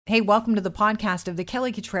Hey, welcome to the podcast of the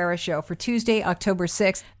Kelly Cutrera Show for Tuesday, October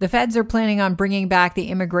 6th. The feds are planning on bringing back the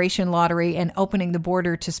immigration lottery and opening the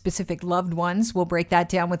border to specific loved ones. We'll break that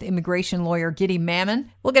down with immigration lawyer Giddy Mammon.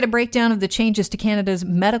 We'll get a breakdown of the changes to Canada's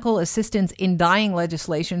medical assistance in dying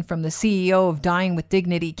legislation from the CEO of Dying with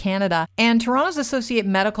Dignity Canada. And Toronto's Associate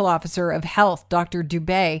Medical Officer of Health, Dr.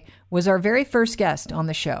 Dubé, was our very first guest on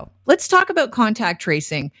the show. Let's talk about contact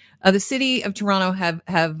tracing. The city of Toronto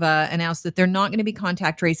have announced that they're not going to be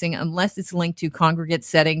contact tracing unless it's linked to congregate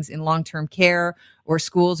settings in long-term care or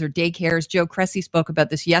schools or daycares. Joe Cressy spoke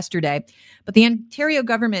about this yesterday. But the Ontario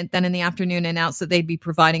government then in the afternoon announced that they'd be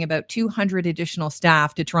providing about 200 additional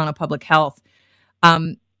staff to Toronto Public Health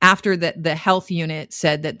after the health unit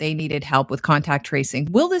said that they needed help with contact tracing.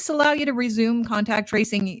 Will this allow you to resume contact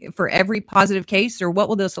tracing for every positive case, or what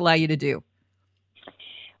will this allow you to do?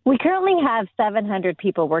 We currently have 700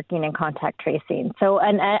 people working in contact tracing. So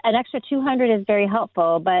an extra 200 is very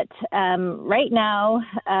helpful. But right now,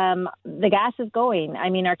 the gas is going. I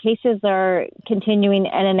mean, our cases are continuing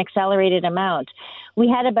at an accelerated amount. We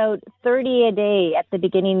had about 30 a day at the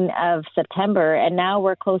beginning of September, and now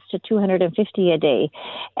we're close to 250 a day.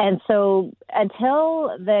 And so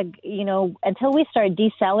until we start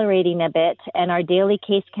decelerating a bit and our daily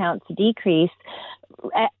case counts decrease,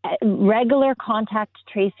 regular contact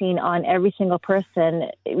tracing on every single person,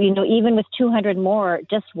 even with 200 more,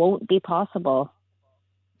 just won't be possible.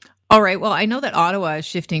 All right. Well, I know that Ottawa is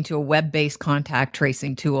shifting to a web-based contact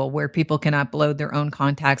tracing tool where people can upload their own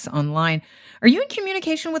contacts online. Are you in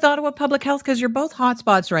communication with Ottawa Public Health? Because you're both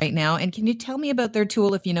hotspots right now. And can you tell me about their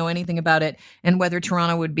tool if you know anything about it and whether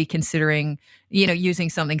Toronto would be considering, using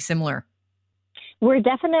something similar? We're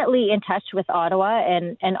definitely in touch with Ottawa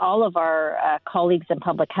and all of our colleagues in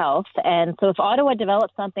public health. And so if Ottawa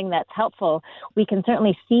develops something that's helpful, we can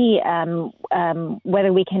certainly see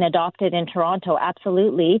whether we can adopt it in Toronto.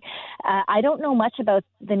 Absolutely. I don't know much about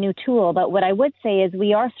the new tool, but what I would say is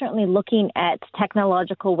we are certainly looking at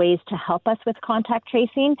technological ways to help us with contact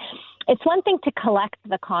tracing. It's one thing to collect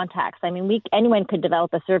the contacts. I mean, anyone could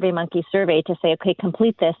develop a SurveyMonkey survey to say, okay,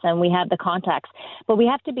 complete this, and we have the contacts. But we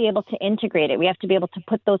have to be able to integrate it. We have to be able to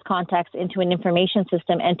put those contacts into an information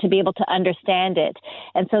system and to be able to understand it.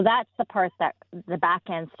 And so that's the part that the back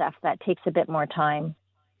end stuff that takes a bit more time.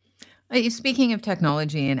 Speaking of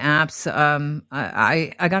technology and apps,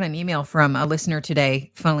 I got an email from a listener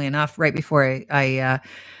today, funnily enough, right before I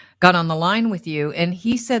got on the line with you, and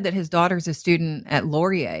he said that his daughter's a student at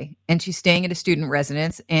Laurier, and she's staying at a student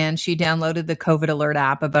residence, and she downloaded the COVID Alert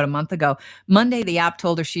app about a month ago. Monday, the app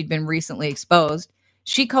told her she'd been recently exposed.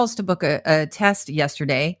 She calls to book a test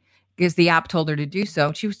yesterday because the app told her to do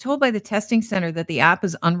so. She was told by the testing center that the app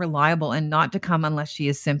is unreliable and not to come unless she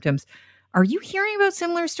has symptoms. Are you hearing about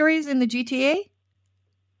similar stories in the GTA?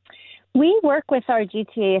 We work with our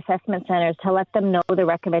GTA assessment centers to let them know the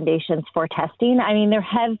recommendations for testing. I mean, there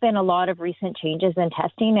have been a lot of recent changes in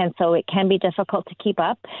testing, and so it can be difficult to keep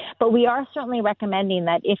up. But we are certainly recommending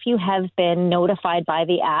that if you have been notified by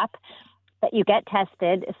the app that you get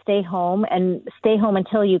tested, stay home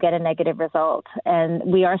until you get a negative result. And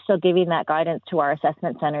we are still giving that guidance to our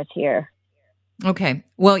assessment centers here. Okay.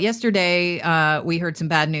 Well, yesterday we heard some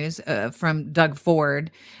bad news from Doug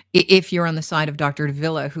Ford. If you're on the side of Dr.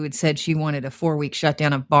 Davila, who had said she wanted a 4-week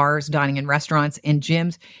shutdown of bars, dining and restaurants, and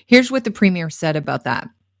gyms. Here's what the premier said about that.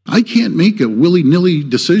 I can't make a willy-nilly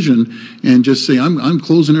decision and just say I'm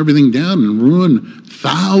closing everything down and ruin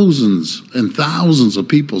thousands and thousands of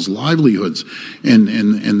people's livelihoods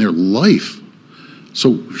and their life.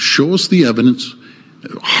 So show us the evidence,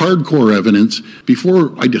 hardcore evidence,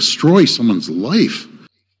 before I destroy someone's life.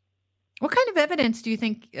 What kind of evidence do you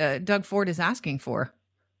think Doug Ford is asking for?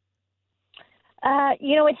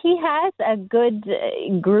 He has a good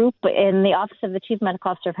group in the Office of the Chief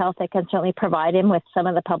Medical Officer of Health that can certainly provide him with some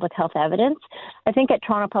of the public health evidence. I think at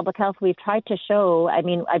Toronto Public Health, we've tried to show,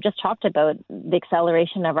 I've just talked about the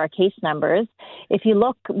acceleration of our case numbers. If you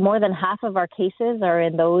look, more than half of our cases are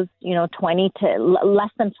in those, 20 to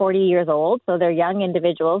less than 40 years old. So they're young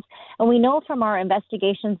individuals. And we know from our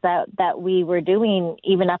investigations that we were doing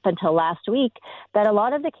even up until last week that a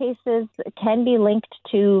lot of the cases can be linked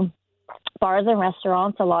to bars and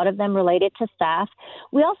restaurants, a lot of them related to staff.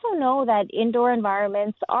 We also know that indoor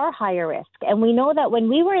environments are higher risk. And we know that when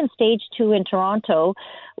we were in stage 2 in Toronto,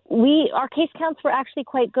 our case counts were actually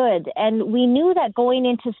quite good. And we knew that going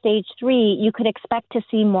into stage 3, you could expect to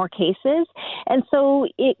see more cases. And so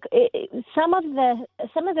some of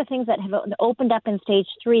the things that have opened up in stage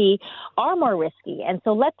 3 are more risky. And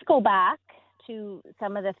so let's go back to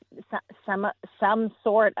some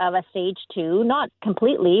sort of a stage 2, not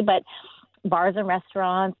completely, but bars and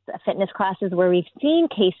restaurants, fitness classes where we've seen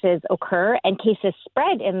cases occur and cases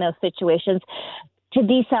spread in those situations, to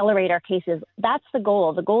decelerate our cases. That's the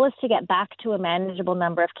goal. The goal is to get back to a manageable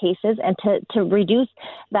number of cases and to reduce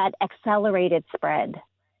that accelerated spread.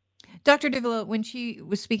 Dr. Davila, when she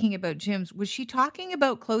was speaking about gyms, was she talking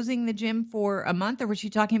about closing the gym for a month, or was she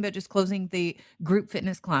talking about just closing the group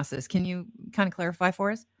fitness classes? Can you kind of clarify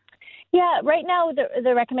for us? Yeah, right now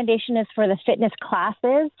the recommendation is for the fitness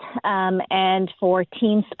classes and for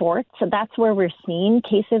team sports. So that's where we're seeing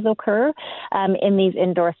cases occur in these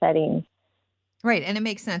indoor settings. Right. And it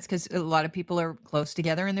makes sense because a lot of people are close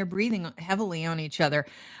together and they're breathing heavily on each other.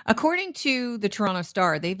 According to the Toronto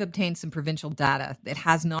Star, they've obtained some provincial data that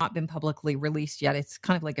has not been publicly released yet. It's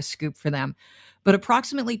kind of like a scoop for them. But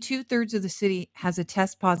approximately 2/3 of the city has a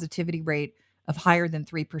test positivity rate of higher than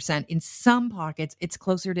 3%. In some pockets, it's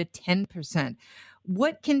closer to 10%.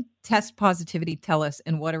 What can test positivity tell us,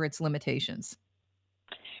 and what are its limitations?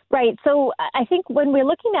 Right. So I think when we're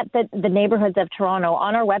looking at the neighborhoods of Toronto,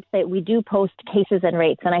 on our website, we do post cases and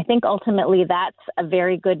rates. And I think ultimately that's a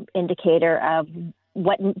very good indicator of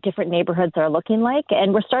what different neighborhoods are looking like.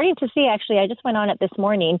 And we're starting to see, actually, I just went on it this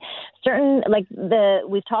morning,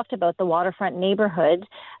 we've talked about the waterfront neighborhood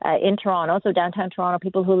in Toronto, so downtown Toronto,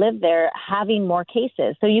 people who live there having more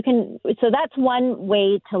cases. So that's one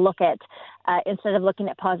way to look at, instead of looking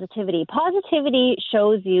at positivity. Positivity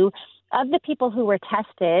shows you, of the people who were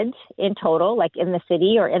tested in total, like in the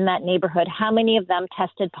city or in that neighborhood, how many of them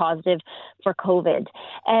tested positive for COVID?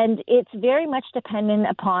 And it's very much dependent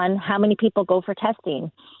upon how many people go for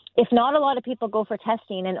testing. If not a lot of people go for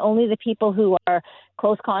testing and only the people who are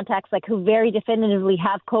close contacts, like who very definitively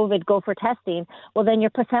have COVID, go for testing, well, then your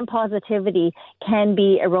percent positivity can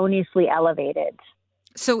be erroneously elevated.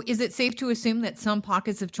 So is it safe to assume that some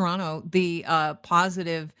pockets of Toronto, the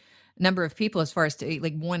positive number of people, as far as to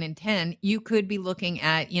like 1 in 10, you could be looking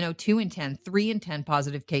at, 2 in 10, 3 in 10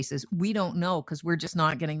 positive cases? We don't know because we're just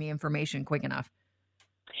not getting the information quick enough.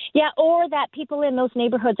 Yeah, or that people in those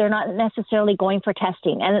neighborhoods are not necessarily going for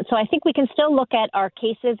testing. And so I think we can still look at our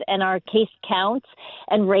cases and our case counts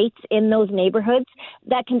and rates in those neighborhoods.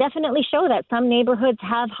 That can definitely show that some neighborhoods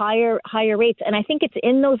have higher rates. And I think it's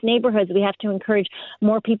in those neighborhoods we have to encourage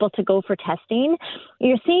more people to go for testing.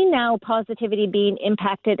 You're seeing now positivity being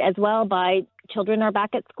impacted as well by children are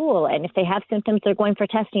back at school, and if they have symptoms, they're going for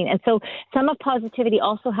testing. And so some of positivity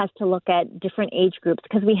also has to look at different age groups,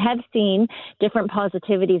 because we have seen different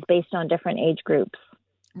positivities based on different age groups.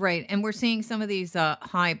 Right. And we're seeing some of these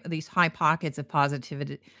high pockets of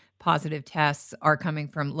positive tests are coming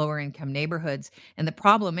from lower income neighborhoods. And the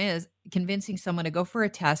problem is convincing someone to go for a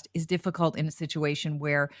test is difficult in a situation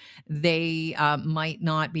where they might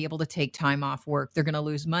not be able to take time off work. They're going to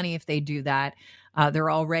lose money if they do that.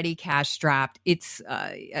 They're already cash strapped. It's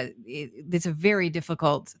a very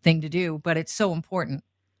difficult thing to do, but it's so important.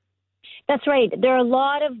 That's right. There are a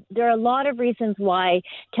lot of reasons why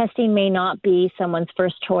testing may not be someone's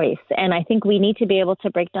first choice, and I think we need to be able to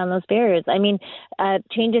break down those barriers. I mean,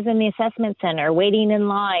 changes in the assessment center, waiting in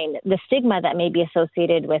line, the stigma that may be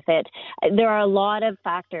associated with it. There are a lot of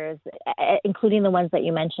factors, including the ones that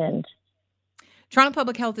you mentioned. Toronto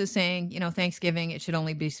Public Health is saying, Thanksgiving, it should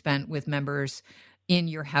only be spent with members in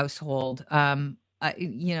your household.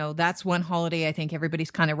 That's one holiday I think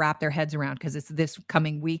everybody's kind of wrapped their heads around because it's this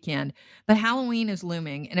coming weekend. But Halloween is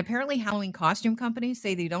looming. And apparently Halloween costume companies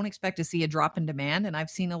say they don't expect to see a drop in demand. And I've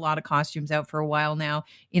seen a lot of costumes out for a while now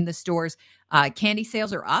in the stores. Candy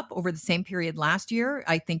sales are up over the same period last year.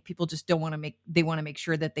 I think people just want to make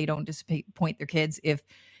sure that they don't disappoint their kids if,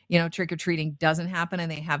 trick-or-treating doesn't happen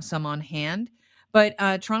and they have some on hand. But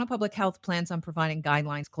Toronto Public Health plans on providing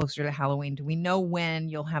guidelines closer to Halloween. Do we know when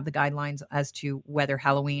you'll have the guidelines as to whether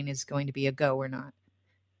Halloween is going to be a go or not?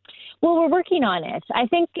 Well, we're working on it. I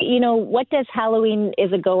think, what does Halloween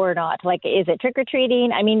is a go or not? Like, is it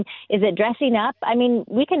trick-or-treating? I mean, is it dressing up? I mean,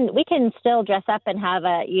 we can still dress up and have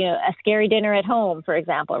a scary dinner at home, for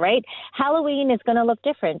example, right? Halloween is going to look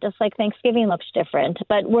different, just like Thanksgiving looks different.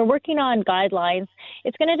 But we're working on guidelines.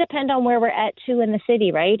 It's going to depend on where we're at, too, in the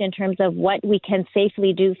city, right, in terms of what we can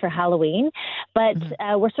safely do for Halloween. But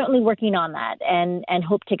we're certainly working on that and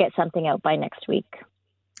hope to get something out by next week.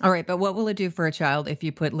 All right, but what will it do for a child if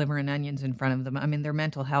you put liver and onions in front of them? I mean, their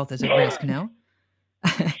mental health is at risk, no?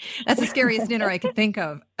 That's the scariest dinner I could think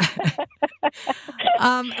of.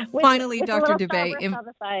 Finally, Dr. Dubé,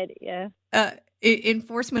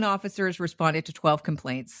 enforcement officers responded to 12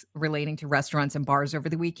 complaints relating to restaurants and bars over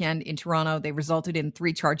the weekend in Toronto. They resulted in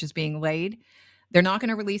 3 charges being laid. They're not going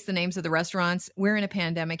to release the names of the restaurants. We're in a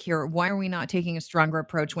pandemic here. Why are we not taking a stronger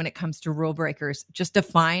approach when it comes to rule breakers? Just a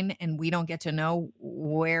fine and we don't get to know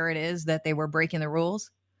where it is that they were breaking the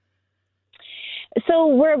rules? So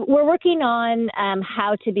we're working on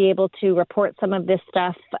how to be able to report some of this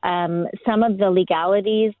stuff. Some of the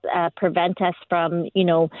legalities prevent us from,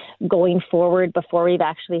 going forward before we've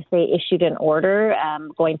actually, issued an order,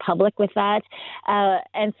 going public with that.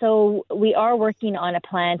 And so we are working on a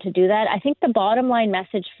plan to do that. I think the bottom line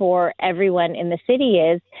message for everyone in the city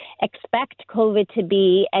is expect COVID to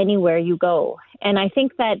be anywhere you go. And I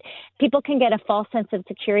think that people can get a false sense of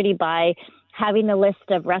security by having a list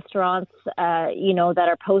of restaurants, that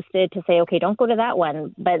are posted to say, okay, don't go to that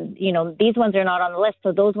one, but, these ones are not on the list,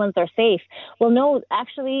 so those ones are safe. Well, no,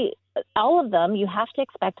 actually, all of them, you have to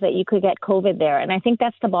expect that you could get COVID there. And I think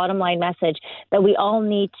that's the bottom line message, that we all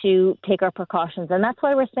need to take our precautions. And that's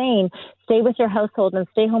why we're saying stay with your household and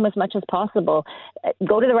stay home as much as possible.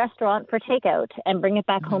 Go to the restaurant for takeout and bring it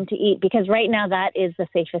back home to eat, because right now that is the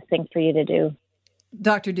safest thing for you to do.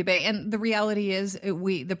 Dr. Dubé, and the reality is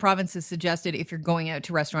the province has suggested if you're going out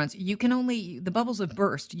to restaurants, the bubbles have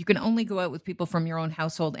burst. You can only go out with people from your own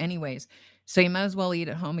household anyways. So you might as well eat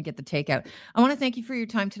at home and get the takeout. I want to thank you for your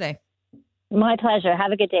time today. My pleasure.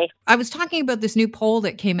 Have a good day. I was talking about this new poll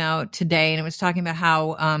that came out today, and it was talking about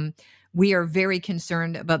how we are very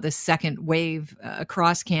concerned about the second wave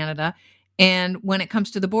across Canada. And when it comes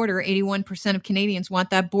to the border, 81% of Canadians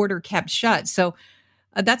want that border kept shut. So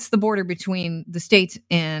that's the border between the States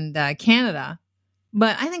and Canada.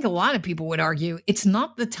 But I think a lot of people would argue it's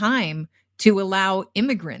not the time to allow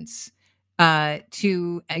immigrants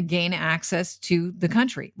to gain access to the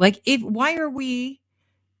country. Why are we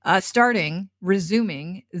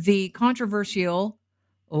resuming the controversial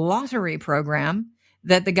lottery program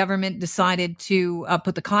that the government decided to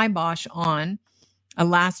put the kibosh on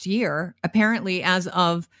last year? Apparently, as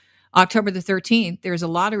of October the 13th, there's a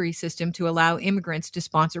lottery system to allow immigrants to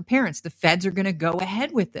sponsor parents. The feds are going to go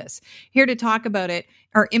ahead with this. Here to talk about it,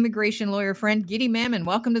 our immigration lawyer friend, Giddy Mammon.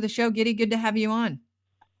 Welcome to the show, Giddy. Good to have you on.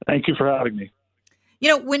 Thank you for having me.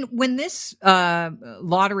 When this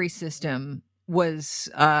lottery system was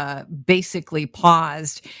basically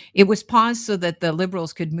paused, it was paused so that the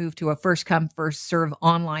Liberals could move to a first come, first serve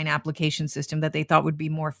online application system that they thought would be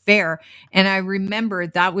more fair. And I remember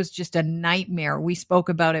that was just a nightmare. We spoke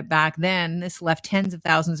about it back then. This left tens of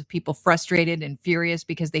thousands of people frustrated and furious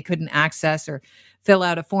because they couldn't access or fill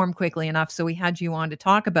out a form quickly enough. So we had you on to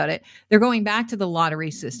talk about it. They're going back to the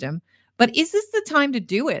lottery system. But is this the time to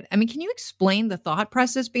do it? I mean, can you explain the thought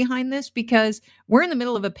process behind this? Because we're in the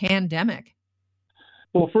middle of a pandemic.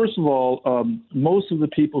 Well, first of all, most of the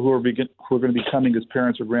people who are going to be coming as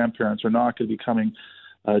parents or grandparents are not going to be coming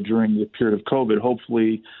during the period of COVID.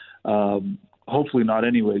 Hopefully not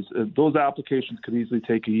anyways. Those applications could easily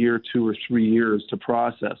take a year, 2 or 3 years to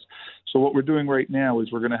process. So what we're doing right now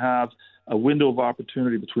is we're going to have a window of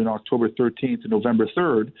opportunity between October 13th and November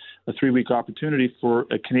 3rd, a 3-week opportunity for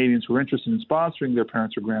Canadians who are interested in sponsoring their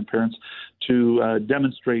parents or grandparents to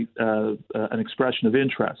demonstrate an expression of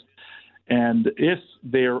interest. And if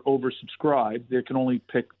they're oversubscribed, they can only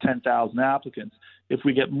pick 10,000 applicants. If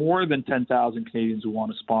we get more than 10,000 Canadians who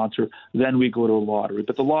want to sponsor, then we go to a lottery.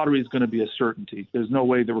 But the lottery is going to be a certainty. There's no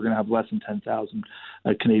way that we're going to have less than 10,000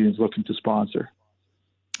 Canadians looking to sponsor.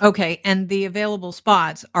 Okay, and the available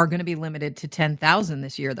spots are going to be limited to 10,000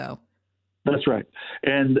 this year, though. That's right.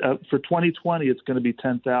 And for 2020, it's going to be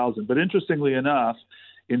 10,000. But interestingly enough,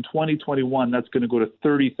 in 2021, that's going to go to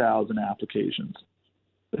 30,000 applications.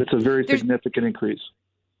 It's a very significant increase.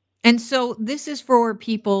 And so this is for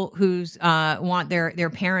people who want their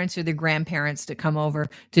parents or their grandparents to come over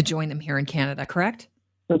to join them here in Canada, correct?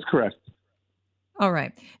 That's correct. All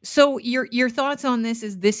right. So your thoughts on this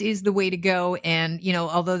is the way to go. And,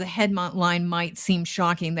 although the headline might seem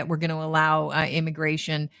shocking that we're going to allow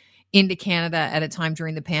immigration into Canada at a time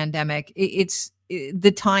during the pandemic,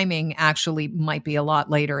 the timing actually might be a lot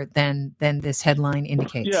later than this headline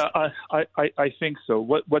indicates. Yeah, I think so.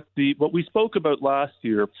 What we spoke about last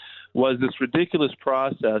year was this ridiculous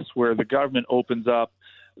process where the government opens up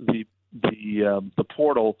the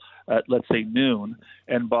portal at, let's say, noon,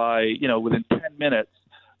 and by within 10 minutes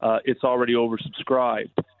it's already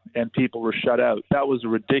oversubscribed and people were shut out. That was a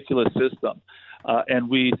ridiculous system. And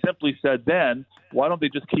we simply said then, why don't they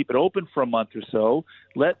just keep it open for a month or so,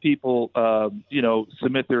 let people,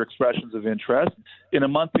 submit their expressions of interest. In a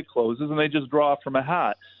month it closes, and they just draw from a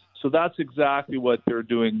hat. So that's exactly what they're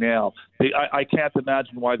doing now. I can't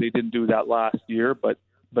imagine why they didn't do that last year, but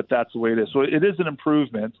that's the way it is. So it is an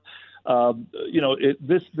improvement.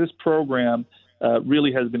 This program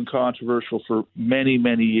really has been controversial for many,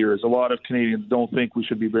 many years. A lot of Canadians don't think we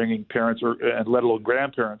should be bringing parents and let alone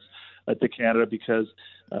grandparents to Canada because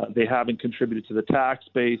they haven't contributed to the tax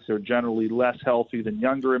base. They're generally less healthy than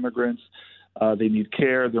younger immigrants. They need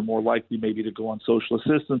care. They're more likely maybe to go on social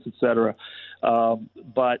assistance, et cetera.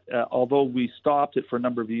 But although we stopped it for a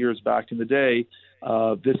number of years back in the day,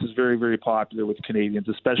 this is very, very popular with Canadians,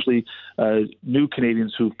 especially new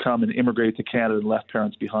Canadians who've come and immigrated to Canada and left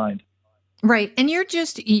parents behind. Right. And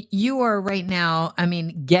you are right now,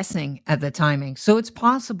 guessing at the timing. So it's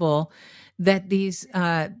possible that these,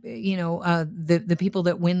 the people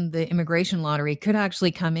that win the immigration lottery could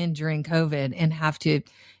actually come in during COVID and have to,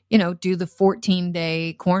 do the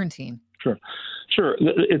 14-day quarantine. Sure.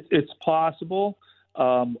 It's possible.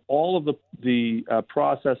 All of the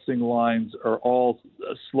processing lines are all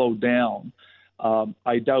slowed down.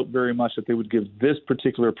 I doubt very much that they would give this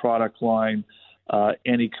particular product line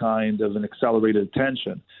any kind of an accelerated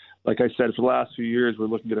attention. Like I said, for the last few years, we're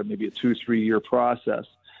looking at maybe a 2-3 year process.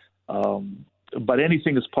 But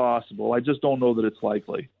anything is possible. I just don't know that it's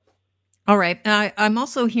likely. All right. I'm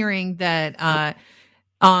also hearing that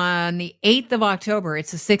on the 8th of October,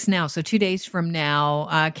 it's the 6th now, so 2 days from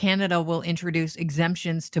now, Canada will introduce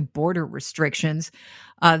exemptions to border restrictions.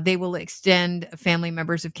 They will extend family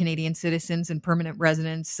members of Canadian citizens and permanent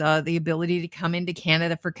residents the ability to come into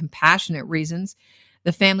Canada for compassionate reasons.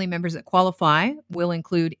 The family members that qualify will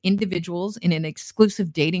include individuals in an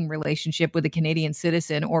exclusive dating relationship with a Canadian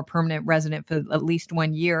citizen or permanent resident for at least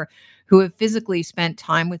 1 year who have physically spent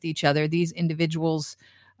time with each other. These individuals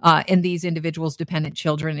and these individuals' dependent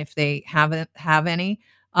children, if they have any,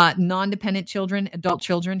 non-dependent children, adult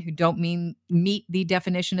children who don't meet the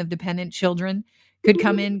definition of dependent children could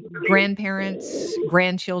come in, grandparents,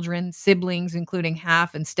 grandchildren, siblings, including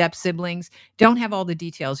half and step siblings. Don't have all the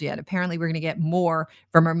details yet. Apparently, we're going to get more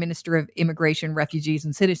from our Minister of Immigration, Refugees,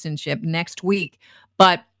 and Citizenship next week.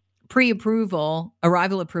 But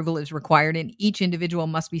arrival approval is required, and each individual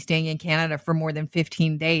must be staying in Canada for more than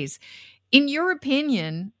 15 days. In your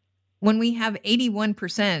opinion, when we have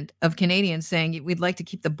 81% of Canadians saying we'd like to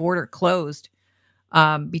keep the border closed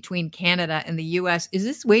between Canada and the U.S., is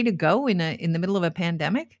this way to go in the middle of a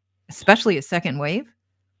pandemic, especially a second wave?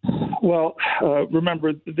 Well,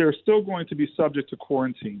 remember, they're still going to be subject to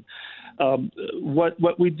quarantine.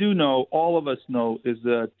 What we do know, all of us know, is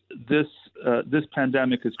that this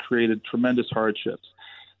pandemic has created tremendous hardships.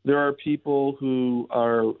 There are people who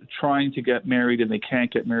are trying to get married and they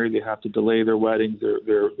can't get married. They have to delay their weddings,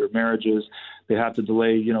 their marriages. They have to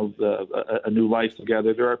delay, a new life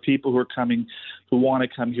together. There are people who want to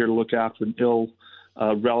come here to look after an ill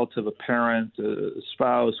relative, a parent, a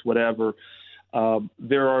spouse, whatever.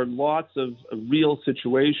 There are lots of real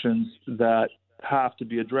situations that have to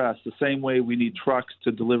be addressed. The same way we need trucks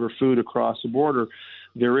to deliver food across the border,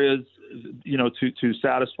 there is, to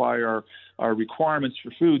satisfy our requirements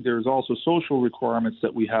for food, there's also social requirements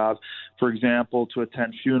that we have, for example, to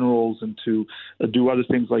attend funerals and to do other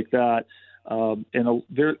things like that.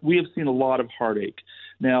 We have seen a lot of heartache.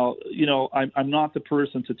 Now, I'm not the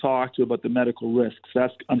person to talk to about the medical risks.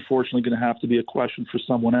 That's unfortunately going to have to be a question for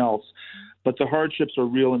someone else. But the hardships are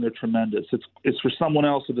real and they're tremendous. It's for someone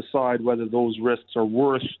else to decide whether those risks are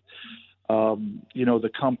worth the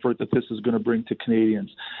comfort that this is going to bring to Canadians.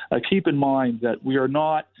 Keep in mind that we are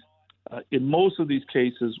not, in most of these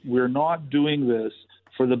cases, we're not doing this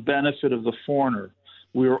for the benefit of the foreigner.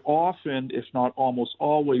 We are often, if not almost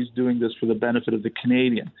always, doing this for the benefit of the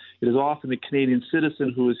Canadian. It is often the Canadian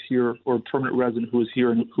citizen who is here or permanent resident who is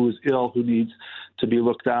here and who is ill, who needs to be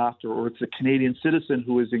looked after, or it's a Canadian citizen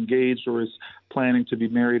who is engaged or is planning to be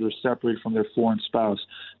married or separated from their foreign spouse.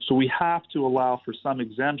 So we have to allow for some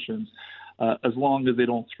exemptions as long as they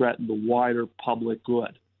don't threaten the wider public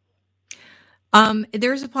good.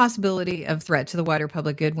 There's a possibility of threat to the wider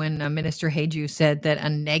public good when Minister Hajdu said that a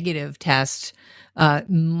negative test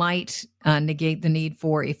might negate the need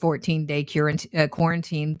for a 14-day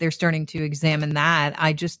quarantine. They're starting to examine that.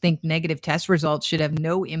 I just think negative test results should have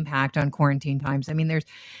no impact on quarantine times. I mean,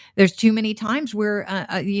 there's too many times where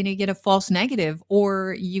you get a false negative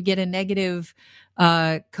or you get a negative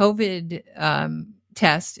COVID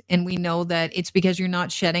test, and we know that it's because you're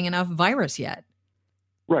not shedding enough virus yet.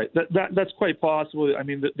 Right. That's quite possible. I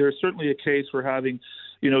mean, there's certainly a case for having,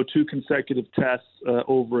 2 consecutive tests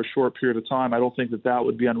over a short period of time. I don't think that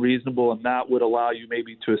would be unreasonable, and that would allow you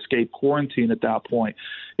maybe to escape quarantine at that point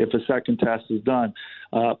if a second test is done.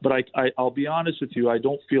 But I'll be honest with you, I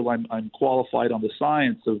don't feel I'm qualified on the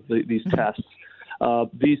science of these tests.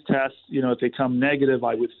 These tests, if they come negative,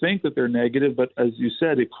 I would think that they're negative, but as you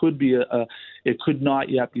said, it could be it could not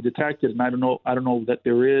yet be detected, and I don't know that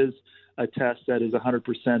there is a test that is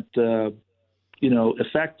 100%,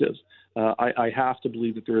 effective. I have to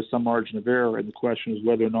believe that there is some margin of error, and the question is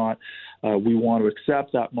whether or not we want to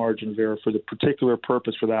accept that margin of error for the particular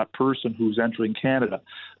purpose for that person who's entering Canada.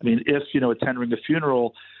 I mean, if attending a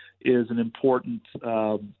funeral is an important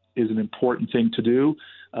thing to do,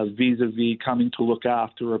 vis-a-vis coming to look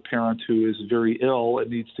after a parent who is very ill and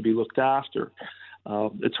needs to be looked after.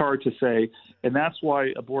 It's hard to say, and that's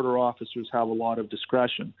why border officers have a lot of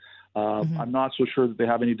discretion. I'm not so sure that they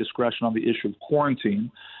have any discretion on the issue of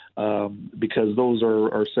quarantine, because those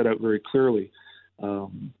are set out very clearly.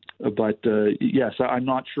 But yes, I'm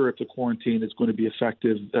not sure if the quarantine is going to be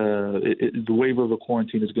effective. The waiver of a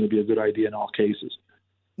quarantine is going to be a good idea in all cases.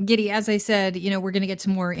 Giddy, as I said, we're going to get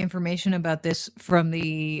some more information about this from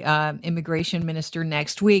the immigration minister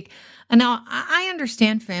next week. And now I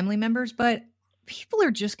understand family members, but people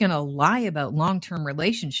are just going to lie about long-term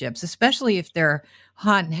relationships, especially if they're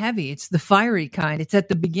hot and heavy. It's the fiery kind. It's at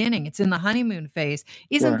the beginning. It's in the honeymoon phase.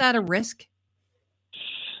 Isn't that a risk?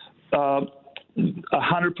 100%.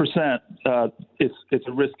 It's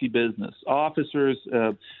a risky business. Officers,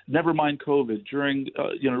 never mind COVID, during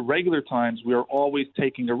regular times, we are always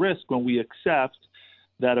taking a risk when we accept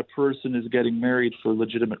that a person is getting married for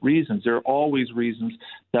legitimate reasons. There are always reasons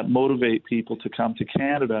that motivate people to come to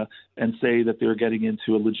Canada and say that they're getting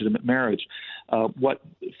into a legitimate marriage.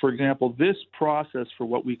 For example, this process for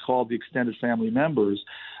what we call the extended family members,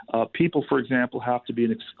 people, for example, have to be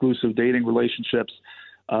in exclusive dating relationships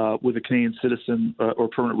with a Canadian citizen or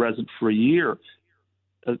permanent resident for a year.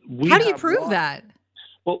 How do you prove that?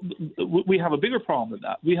 Well, we have a bigger problem than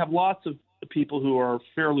that. We have lots of people who are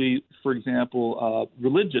fairly, for example,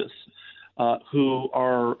 religious, who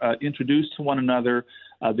are introduced to one another.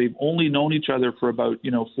 They've only known each other for about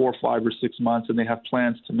 4, 5, or 6 months, and they have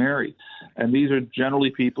plans to marry. And these are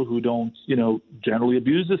generally people who don't generally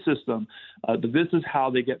abuse the system. This is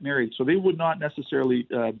how they get married. So they would not necessarily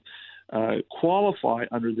qualify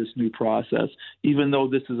under this new process, even though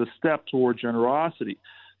this is a step toward generosity.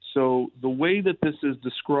 So the way that this is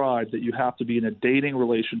described, that you have to be in a dating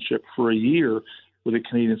relationship for a year with a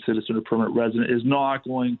Canadian citizen or permanent resident, is not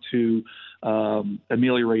going to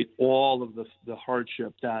ameliorate all of the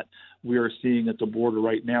hardship that we are seeing at the border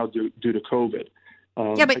right now due to COVID.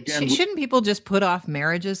 But shouldn't people just put off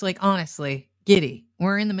marriages? Like, honestly, Giddy,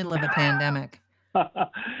 we're in the middle of a pandemic.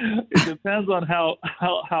 It depends on how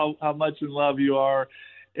much in love you are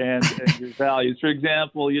and your values. For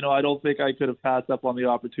example, I don't think I could have passed up on the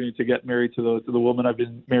opportunity to get married to the woman I've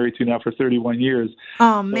been married to now for 31 years.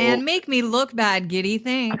 Oh, man, make me look bad, Giddy.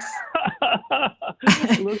 Thanks.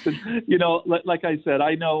 Listen, like I said,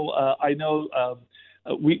 I know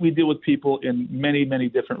we deal with people in many, many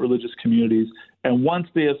different religious communities. And once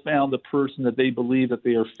they have found the person that they believe that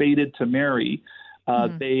they are fated to marry,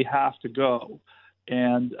 they have to go.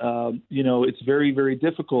 And, it's very, very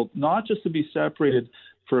difficult, not just to be separated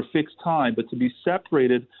for a fixed time, but to be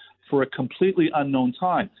separated for a completely unknown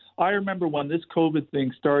time. I remember when this COVID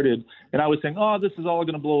thing started, and I was saying, this is all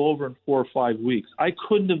going to blow over in 4 or 5 weeks. I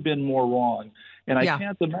couldn't have been more wrong. And I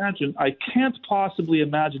can't possibly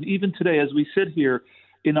imagine, even today, as we sit here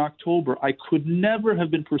in October, I could never have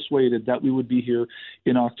been persuaded that we would be here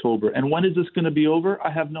in October. And when is this going to be over?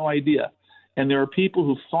 I have no idea. And there are people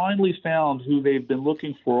who finally found who they've been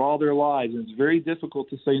looking for all their lives, and it's very difficult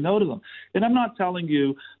to say no to them. And I'm not telling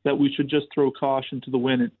you that we should just throw caution to the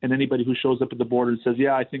wind and anybody who shows up at the border and says,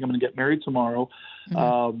 I think I'm going to get married tomorrow,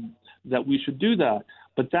 that we should do that.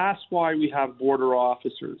 But that's why we have border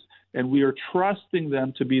officers, and we are trusting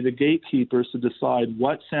them to be the gatekeepers to decide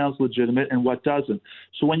what sounds legitimate and what doesn't.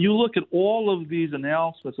 So when you look at all of these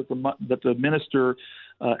announcements that the minister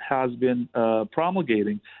has been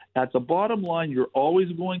promulgating, at the bottom line, you're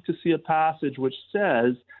always going to see a passage which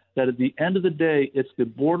says that at the end of the day, it's the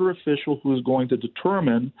border official who is going to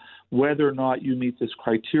determine whether or not you meet this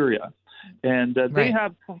criteria. And they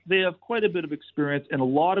have quite a bit of experience and a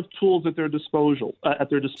lot of tools at their disposal. Sure. And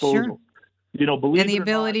the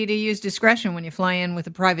ability to use discretion when you fly in with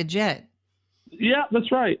a private jet. Yeah,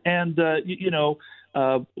 that's right. And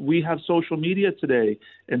we have social media today,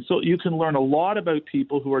 and so you can learn a lot about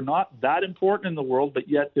people who are not that important in the world, but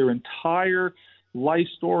yet their entire life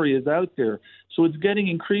story is out there. So it's getting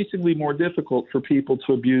increasingly more difficult for people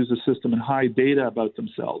to abuse the system and hide data about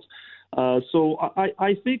themselves. So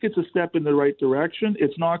I think it's a step in the right direction.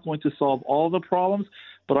 It's not going to solve all the problems,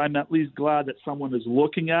 but I'm at least glad that someone is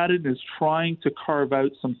looking at it and is trying to carve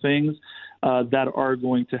out some things that are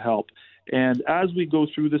going to help. And as we go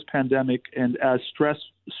through this pandemic and as stress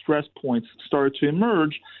points start to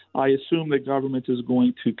emerge, I assume the government is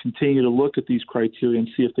going to continue to look at these criteria and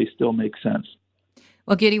see if they still make sense.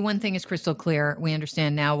 Well, Giddy, one thing is crystal clear. We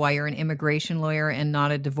understand now why you're an immigration lawyer and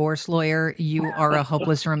not a divorce lawyer. You are a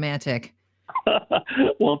hopeless romantic.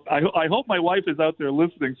 Well, I hope my wife is out there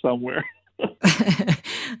listening somewhere.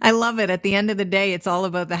 I love it. At the end of the day, it's all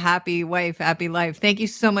about the happy wife, happy life. Thank you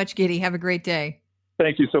so much, Giddy. Have a great day.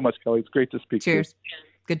 Thank you so much, Kelly. It's great to speak to you. Cheers.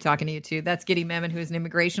 Good talking to you, too. That's Giddy Memon, who is an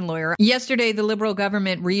immigration lawyer. Yesterday, the Liberal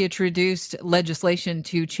government reintroduced legislation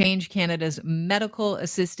to change Canada's medical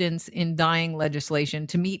assistance in dying legislation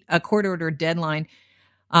to meet a court-ordered deadline,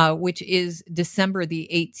 which is December the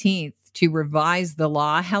 18th, to revise the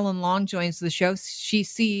law. Helen Long joins the show.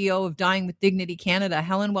 She's CEO of Dying with Dignity Canada.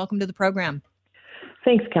 Helen, welcome to the program.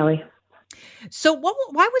 Thanks, Kelly. So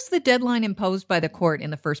why was the deadline imposed by the court in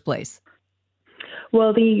the first place?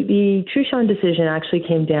 Well, the Truchon decision actually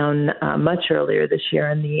came down much earlier this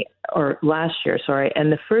year, or last year,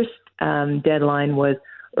 and the first deadline was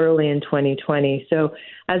early in 2020. So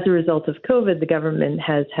as a result of COVID, the government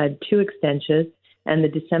has had two extensions, and the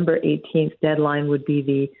December 18th deadline would be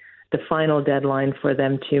the final deadline for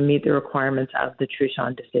them to meet the requirements of the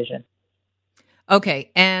Truchon decision.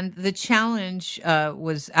 Okay, and the challenge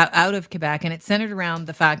was out of Quebec, and it centered around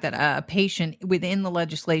the fact that a patient within the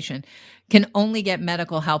legislation can only get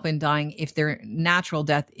medical help in dying if their natural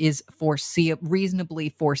death is reasonably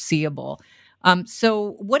foreseeable.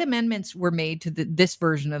 So what amendments were made to this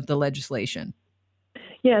version of the legislation?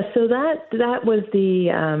 Yeah, so that was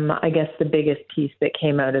the biggest piece that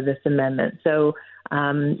came out of this amendment. So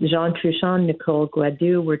Jean Truchon, Nicole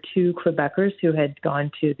Gladue were two Quebecers who had gone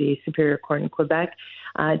to the Superior Court in Quebec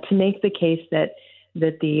to make the case that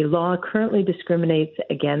the law currently discriminates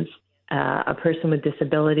against a person with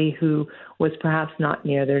disability who was perhaps not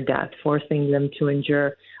near their death, forcing them to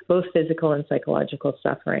endure both physical and psychological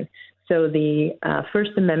suffering. So the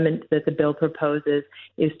First Amendment that the bill proposes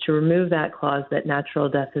is to remove that clause that natural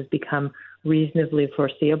death has become reasonably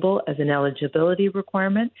foreseeable as an eligibility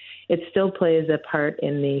requirement. It still plays a part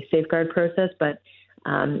in the safeguard process, but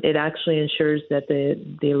it actually ensures that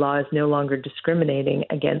the law is no longer discriminating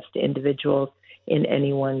against individuals in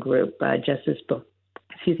any one group. Justice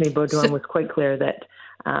Beaudoin was quite clear that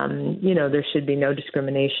there should be no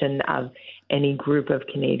discrimination of any group of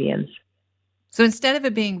Canadians. So instead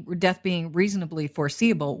of death being reasonably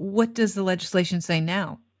foreseeable, what does the legislation say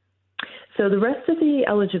now? So the rest of the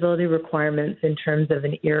eligibility requirements in terms of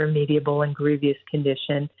an irremediable and grievous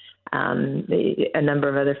condition, a number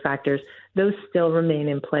of other factors, those still remain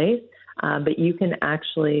in place. But you can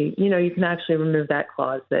actually remove that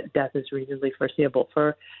clause that death is reasonably foreseeable.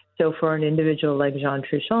 For an individual like Jean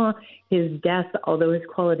Truchon, his death, although his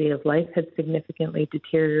quality of life had significantly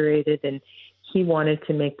deteriorated and he wanted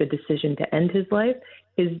to make the decision to end his life,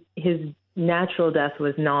 his natural death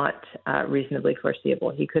was not reasonably foreseeable.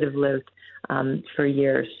 He could have lived for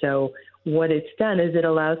years. So what it's done is it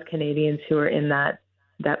allows Canadians who are in that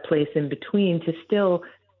place in between to still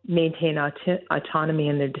maintain autonomy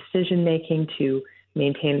in their decision making, to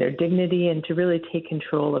maintain their dignity, and to really take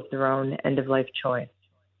control of their own end-of-life choice.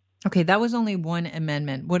 Okay, that was only one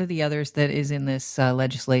amendment. What are the others that is in this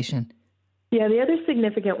legislation? Yeah, the other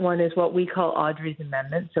significant one is what we call Audrey's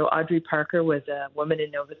Amendment. So Audrey Parker was a woman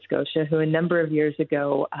in Nova Scotia who a number of years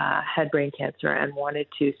ago had brain cancer and wanted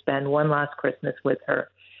to spend one last Christmas with her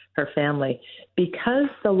family. Because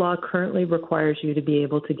the law currently requires you to be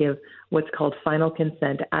able to give what's called final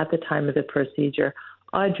consent at the time of the procedure,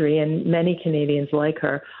 Audrey and many Canadians like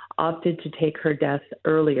her opted to take her death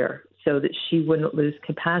earlier so that she wouldn't lose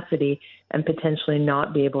capacity and potentially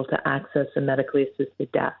not be able to access a medically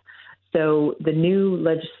assisted death. So the new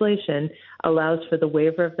legislation allows for the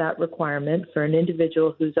waiver of that requirement for an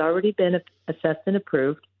individual who's already been assessed and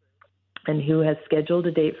approved and who has scheduled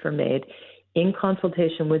a date for MAID in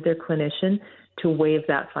consultation with their clinician to waive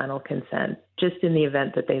that final consent, just in the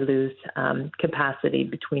event that they lose capacity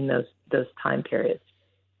between those time periods.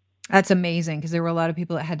 That's amazing, because there were a lot of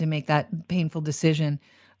people that had to make that painful decision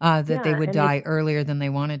that they would die earlier than they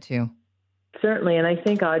wanted to. Certainly, and I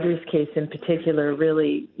think Audrey's case in particular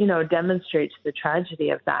really, demonstrates the tragedy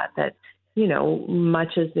of that,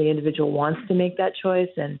 much as the individual wants to make that choice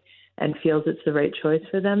and feels it's the right choice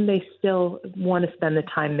for them, they still want to spend the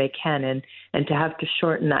time they can, and to have to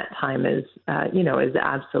shorten that time is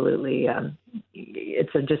absolutely,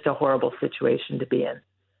 it's just a horrible situation to be in.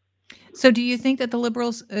 So do you think that the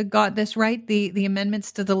Liberals got this right, the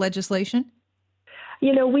amendments to the legislation?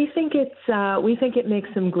 We think it makes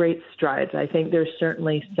some great strides. I think there's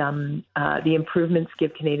certainly some, the improvements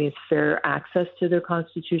give Canadians fair access to their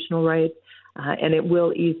constitutional rights, and it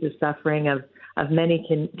will ease the suffering of many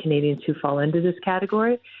Canadians who fall into this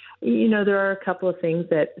category. There are a couple of things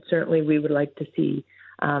that certainly we would like to see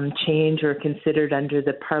change or considered under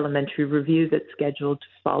the parliamentary review that's scheduled to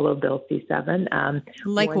follow Bill C-7.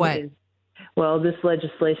 Like what? Well, this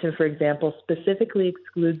legislation, for example, specifically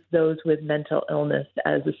excludes those with mental illness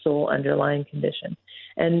as a sole underlying condition.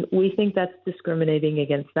 And we think that's discriminating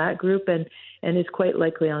against that group and is quite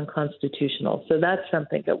likely unconstitutional. So that's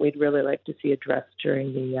something that we'd really like to see addressed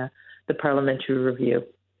during the parliamentary review.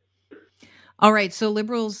 All right. So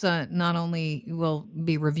Liberals not only will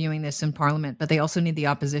be reviewing this in Parliament, but they also need the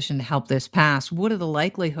opposition to help this pass. What are the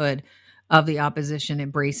likelihood of the opposition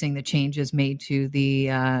embracing the changes made to the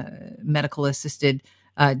medical assisted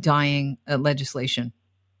dying legislation?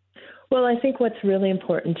 Well, I think what's really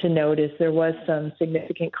important to note is there was some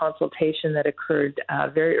significant consultation that occurred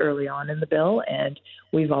very early on in the bill, and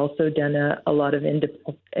we've also done a lot of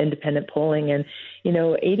independent polling. And,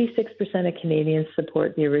 86% of Canadians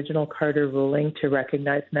support the original Carter ruling to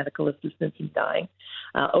recognize medical assistance in dying.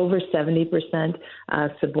 Over 70%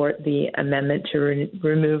 support the amendment to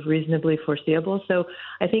remove reasonably foreseeable. So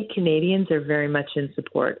I think Canadians are very much in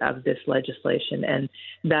support of this legislation, and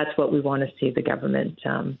that's what we want to see the government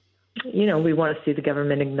we want to see the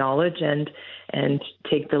government acknowledge and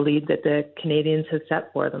take the lead that the Canadians have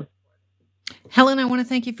set for them. Helen, I want to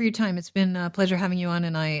thank you for your time. It's been a pleasure having you on,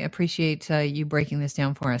 and I appreciate you breaking this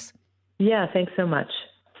down for us. Yeah, thanks so much.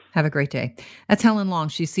 Have a great day. That's Helen Long.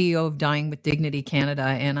 She's CEO of Dying with Dignity Canada,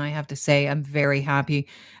 and I have to say I'm very happy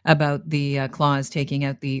about the clause taking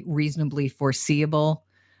out the reasonably foreseeable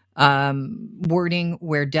wording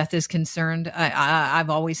where death is concerned. I've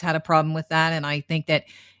always had a problem with that, and I think that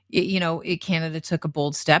Canada took a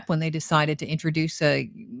bold step when they decided to introduce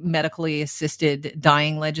a medically assisted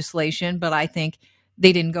dying legislation, but I think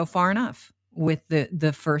they didn't go far enough with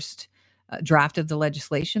the first draft of the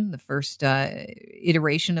legislation, the first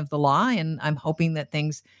iteration of the law, and I'm hoping that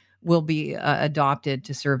things will be adopted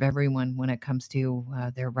to serve everyone when it comes to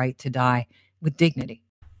their right to die with dignity.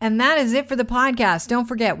 And that is it for the podcast. Don't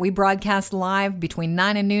forget, we broadcast live between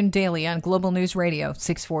 9 and noon daily on Global News Radio,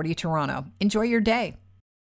 640 Toronto. Enjoy your day.